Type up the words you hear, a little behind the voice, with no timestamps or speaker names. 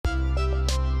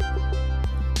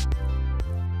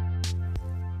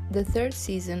The third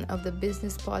season of the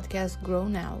business podcast Grow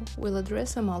Now will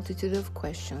address a multitude of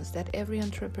questions that every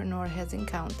entrepreneur has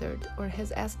encountered or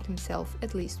has asked himself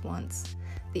at least once.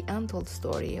 The untold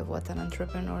story of what an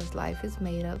entrepreneur's life is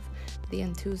made of, the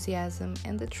enthusiasm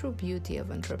and the true beauty of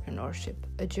entrepreneurship,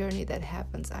 a journey that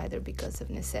happens either because of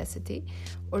necessity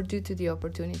or due to the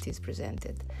opportunities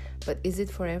presented. But is it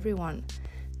for everyone?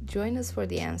 Join us for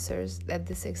the answers that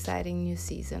this exciting new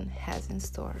season has in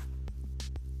store.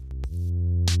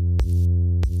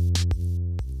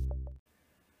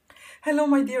 Hello,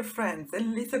 my dear friends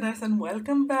and listeners, and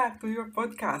welcome back to your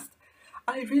podcast.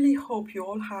 I really hope you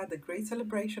all had a great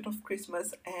celebration of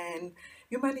Christmas and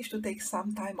you managed to take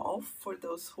some time off for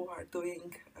those who are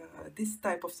doing this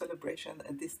type of celebration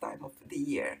at this time of the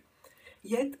year.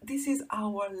 Yet, this is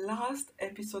our last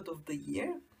episode of the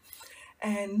year,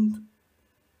 and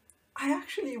I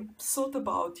actually thought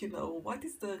about, what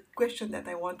is the question that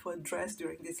I want to address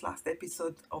during this last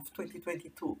episode of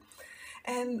 2022.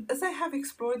 And as I have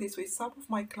explored this with some of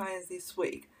my clients this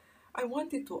week, I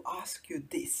wanted to ask you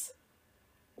this.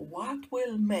 What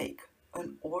will make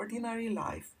an ordinary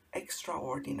life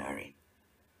extraordinary?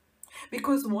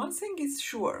 Because one thing is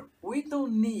sure, we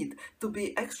don't need to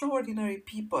be extraordinary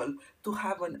people to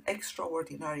have an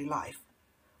extraordinary life.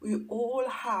 We all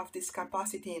have this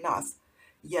capacity in us,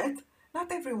 yet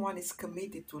not everyone is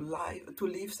committed to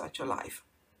live such a life.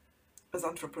 As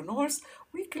entrepreneurs,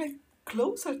 we get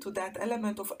closer to that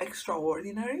element of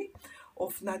extraordinary,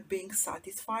 of not being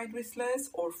satisfied with less,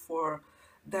 or for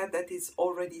that is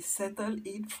already settled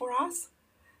in for us,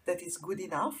 that is good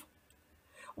enough.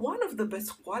 One of the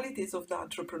best qualities of the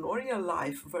entrepreneurial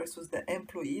life versus the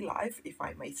employee life, if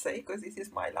I may say, because this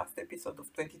is my last episode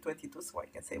of 2022, so I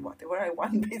can say whatever I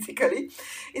want basically,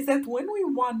 is that when we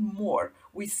want more,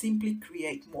 we simply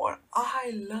create more.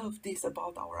 I love this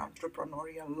about our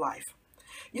entrepreneurial life.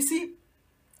 You see,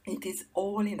 it is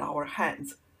all in our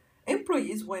hands.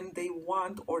 Employees, when they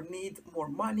want or need more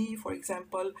money, for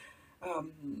example,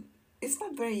 it's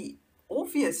not very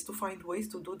obvious to find ways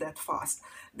to do that fast.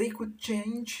 They could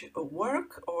change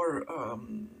work or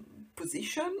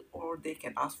position, or they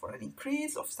can ask for an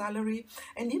increase of salary.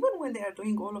 And even when they are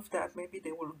doing all of that, maybe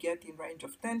they will get in range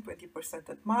of 10-20%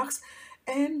 at max,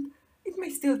 and it may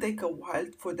still take a while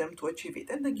for them to achieve it.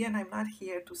 And again, I'm not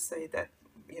here to say that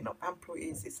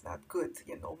employees is not good.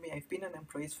 Me, I've been an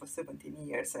employee for 17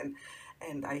 years,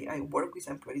 and I work with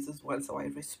employees as well, so I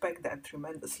respect that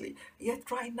tremendously.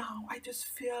 Yet right now I just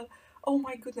feel, oh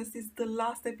my goodness, this is the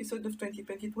last episode of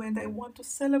 2022, and I want to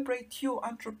celebrate you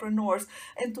entrepreneurs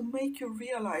and to make you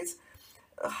realize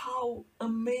how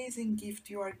amazing gift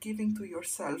you are giving to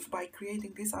yourself by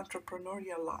creating this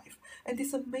entrepreneurial life and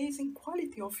this amazing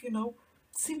quality of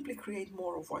simply create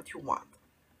more of what you want.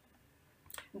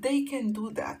 They can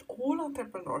do that. All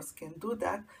entrepreneurs can do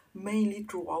that mainly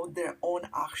throughout their own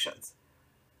actions.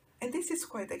 And this is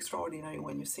quite extraordinary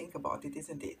when you think about it,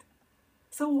 isn't it?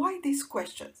 So why these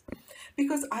questions?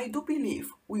 Because I do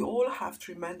believe we all have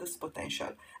tremendous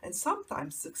potential, and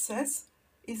sometimes success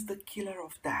is the killer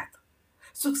of that.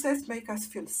 Success make us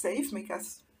feel safe, make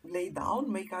us lay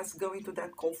down, make us go into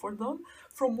that comfort zone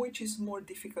from which is more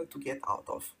difficult to get out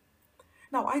of.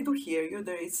 Now, I do hear you.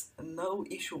 There is no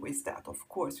issue with that. Of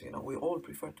course, we all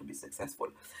prefer to be successful.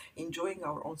 Enjoying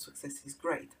our own success is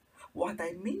great. What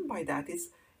I mean by that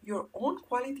is your own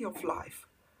quality of life.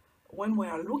 When we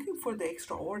are looking for the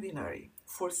extraordinary,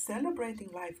 for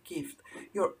celebrating life gift,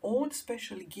 your own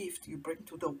special gift you bring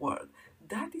to the world,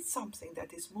 that is something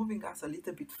that is moving us a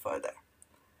little bit further.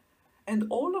 And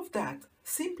all of that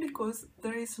simply because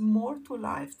there is more to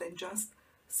life than just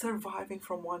surviving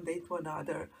from one day to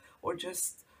another, or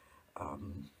just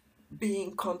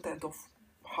being content of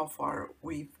how far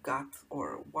we've got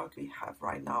or what we have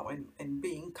right now, and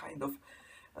being kind of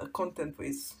content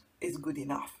with is good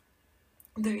enough.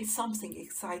 There is something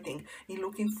exciting in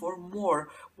looking for more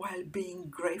while being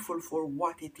grateful for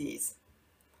what it is.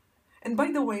 And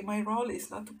by the way, my role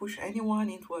is not to push anyone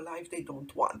into a life they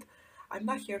don't want. I'm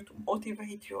not here to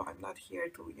motivate you. I'm not here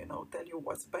to, tell you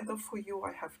what's better for you.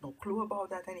 I have no clue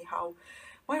about that anyhow.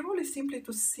 My role is simply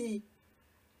to see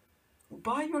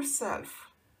by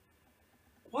yourself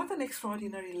what an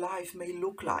extraordinary life may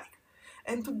look like,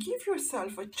 and to give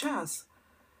yourself a chance.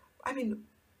 I mean,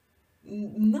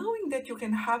 knowing that you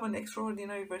can have an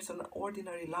extraordinary versus an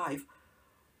ordinary life,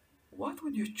 what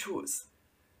would you choose?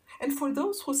 And for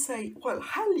those who say, well,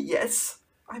 hell yes,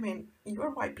 I mean,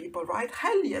 you're my people, right?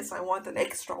 Hell yes, I want an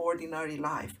extraordinary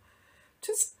life.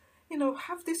 Just,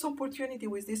 have this opportunity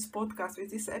with this podcast,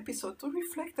 with this episode, to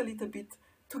reflect a little bit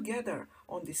together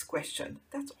on this question.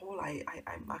 That's all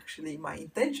I'm actually, my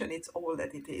intention, it's all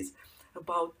that it is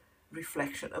about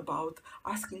reflection, about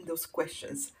asking those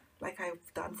questions, like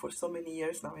I've done for so many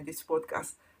years now in this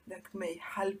podcast, that may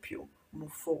help you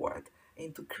move forward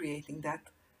into creating that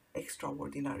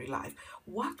extraordinary life.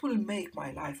 What will make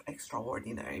my life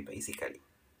extraordinary, basically?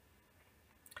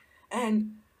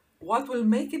 And what will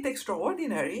make it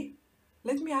extraordinary?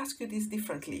 Let me ask you this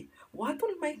differently. What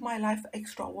will make my life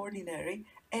extraordinary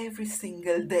every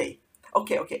single day?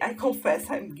 Okay, I confess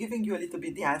I'm giving you a little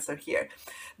bit the answer here.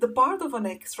 The part of an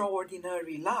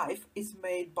extraordinary life is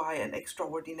made by an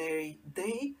extraordinary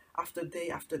day after day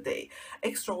after day,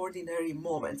 extraordinary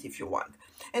moments, if you want.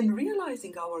 And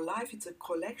realizing our life is a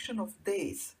collection of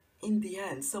days in the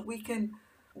end, so we can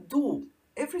do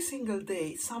every single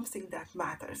day something that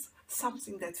matters,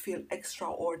 something that feels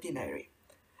extraordinary.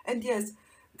 And yes,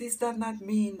 this does not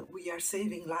mean we are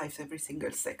saving lives every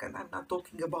single second. I'm not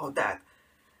talking about that.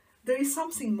 There is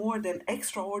something more than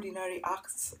extraordinary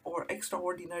acts or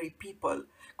extraordinary people.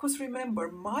 Because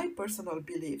remember, my personal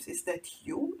beliefs is that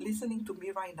you listening to me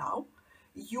right now,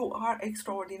 you are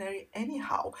extraordinary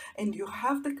anyhow, and you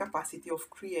have the capacity of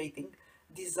creating,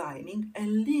 designing,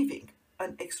 and living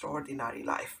an extraordinary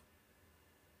life.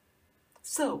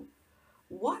 So,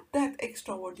 what that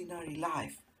extraordinary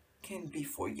life can be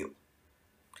for you.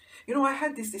 You know, I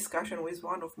had this discussion with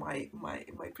one of my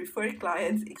preferred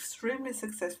clients, extremely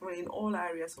successful in all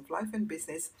areas of life and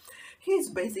business.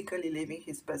 He's basically living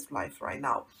his best life right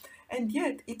now. And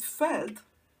yet it felt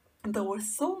there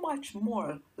was so much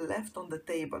more left on the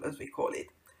table, as we call it.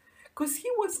 Because he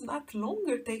was not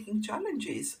longer taking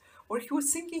challenges, or he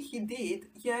was thinking he did,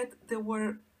 yet there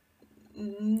were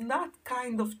not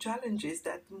kind of challenges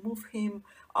that move him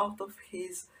out of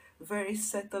his very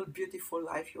settled, beautiful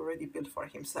life he already built for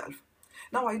himself.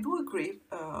 Now, I do agree,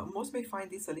 most may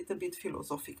find this a little bit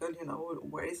philosophical, you know,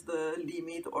 where is the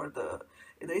limit, or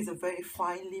there is a very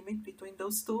fine limit between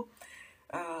those two.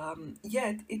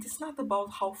 Yet, it is not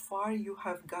about how far you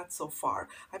have got so far,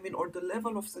 I mean, or the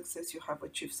level of success you have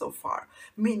achieved so far.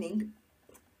 Meaning,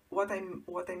 what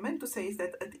I meant to say is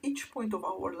that at each point of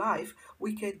our life,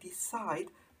 we can decide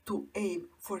to aim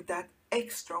for that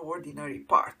extraordinary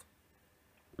part.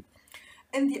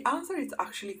 And the answer is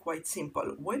actually quite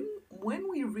simple. When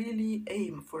we really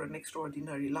aim for an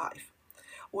extraordinary life,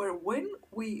 or when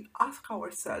we ask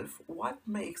ourselves what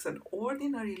makes an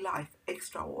ordinary life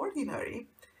extraordinary,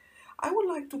 I would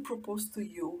like to propose to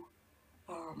you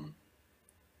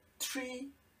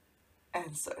three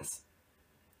answers.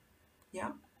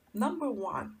 Yeah? Number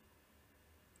one,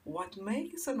 what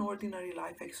makes an ordinary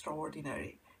life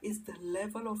extraordinary is the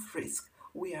level of risk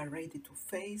we are ready to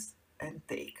face and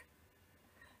take.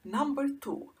 Number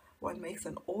two, what makes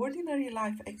an ordinary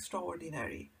life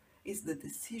extraordinary is the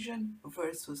decision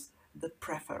versus the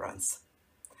preference.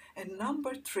 And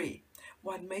number three,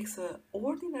 what makes an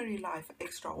ordinary life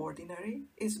extraordinary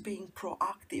is being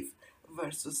proactive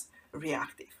versus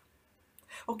reactive.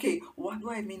 Okay, what do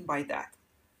I mean by that?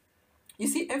 You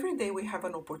see, every day we have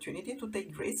an opportunity to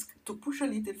take risk, to push a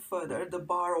little further the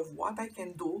bar of what I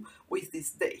can do with this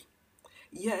day.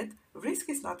 Yet, risk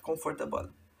is not comfortable.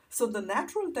 So the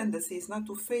natural tendency is not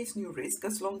to face new risk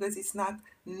as long as it's not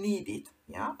needed,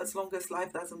 yeah? As long as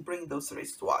life doesn't bring those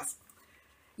risks to us.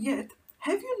 Yet,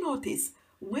 have you noticed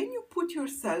when you put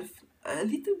yourself a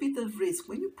little bit of risk,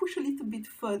 when you push a little bit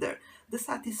further, the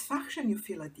satisfaction you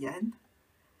feel at the end?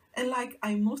 And like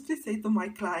I mostly say to my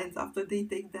clients after they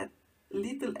take that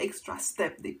little extra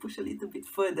step, they push a little bit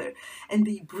further and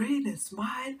they breathe and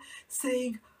smile,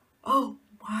 saying, "Oh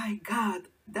my God,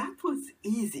 that was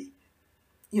easy."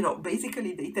 You know,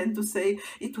 basically they tend to say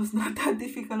it was not that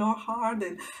difficult or hard,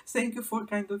 and thank you for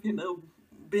kind of, you know,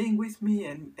 being with me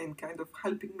and kind of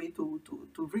helping me to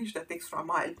reach that extra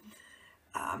mile.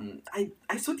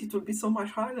 I thought it would be so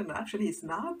much harder, and actually it's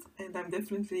not, and I'm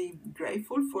definitely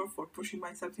grateful for pushing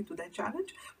myself into that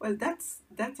challenge. Well, that's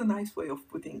a nice way of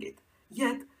putting it.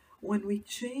 Yet, when we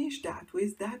change that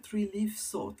with that relief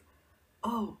thought,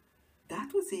 oh,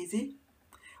 that was easy,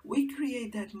 we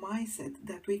create that mindset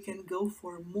that we can go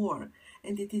for more,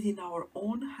 and it is in our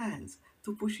own hands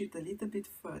to push it a little bit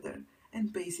further,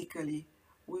 and basically,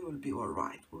 we will be all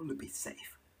right, we will be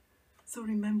safe. So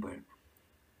remember,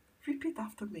 repeat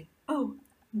after me. Oh,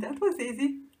 that was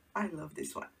easy. I love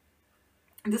this one.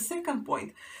 The second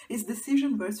point is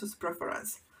decision versus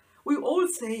preference. We all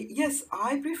say, yes,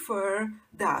 I prefer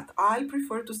that. I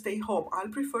prefer to stay home. I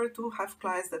prefer to have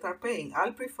clients that are paying. I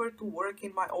prefer to work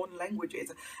in my own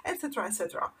languages, etc.,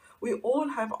 etc. We all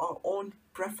have our own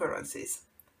preferences.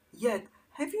 Yet,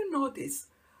 have you noticed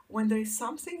when there is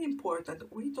something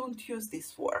important, we don't use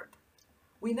this word.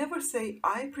 We never say,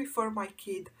 I prefer my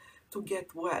kid to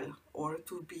get well or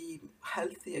to be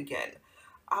healthy again.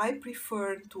 I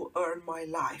prefer to earn my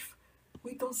life.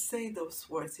 We don't say those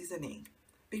words, isn't it?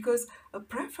 Because a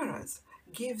preference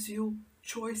gives you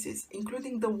choices,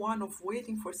 including the one of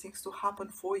waiting for things to happen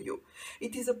for you.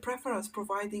 It is a preference,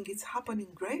 providing it's happening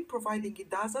great, providing it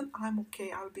doesn't, I'm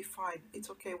okay, I'll be fine. It's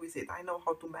okay with it. I know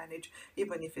how to manage,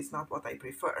 even if it's not what I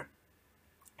prefer.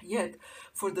 Yet,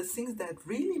 for the things that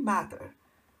really matter,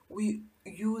 we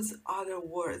use other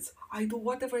words. I do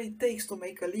whatever it takes to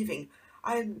make a living.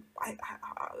 I, I,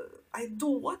 I, I do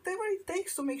whatever it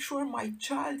takes to make sure my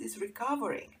child is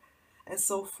recovering, and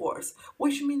so forth.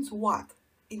 Which means what?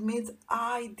 It means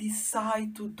I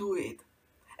decide to do it.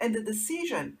 And the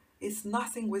decision is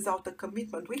nothing without a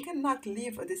commitment. We cannot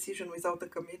live a decision without a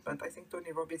commitment. I think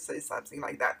Tony Robbins says something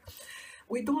like that.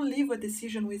 We don't live a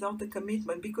decision without a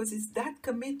commitment, because it's that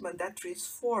commitment that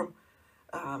transforms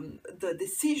the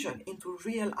decision into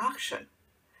real action.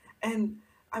 And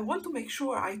I want to make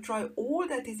sure I try all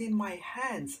that is in my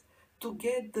hands to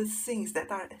get the things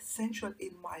that are essential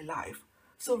in my life.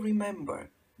 So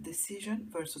remember, decision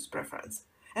versus preference.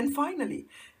 And finally,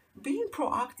 being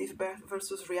proactive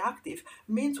versus reactive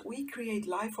means we create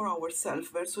life for ourselves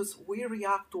versus we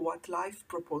react to what life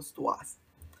proposed to us.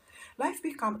 Life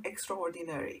becomes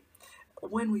extraordinary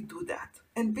when we do that.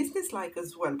 And business like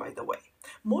as well, by the way.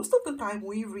 Most of the time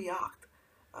we react.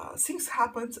 Things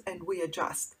happen and we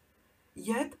adjust.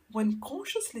 Yet, when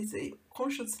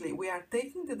consciously we are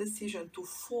taking the decision to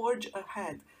forge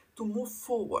ahead, to move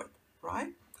forward, right?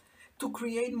 To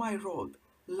create my road,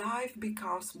 life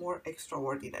becomes more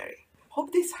extraordinary.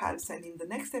 Hope this helps, and in the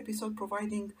next episode,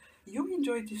 providing you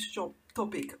enjoy this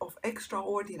topic of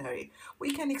extraordinary,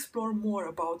 we can explore more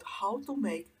about how to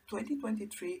make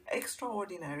 2023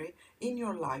 extraordinary in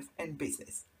your life and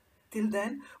business. Till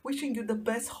then, wishing you the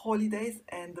best holidays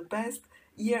and the best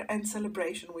year-end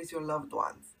celebration with your loved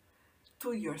ones.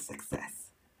 To your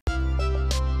success.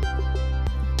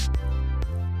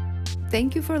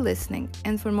 Thank you for listening,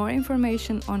 and for more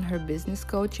information on her business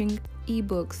coaching,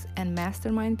 ebooks, and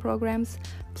mastermind programs,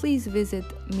 please visit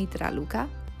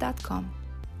mitraluka.com.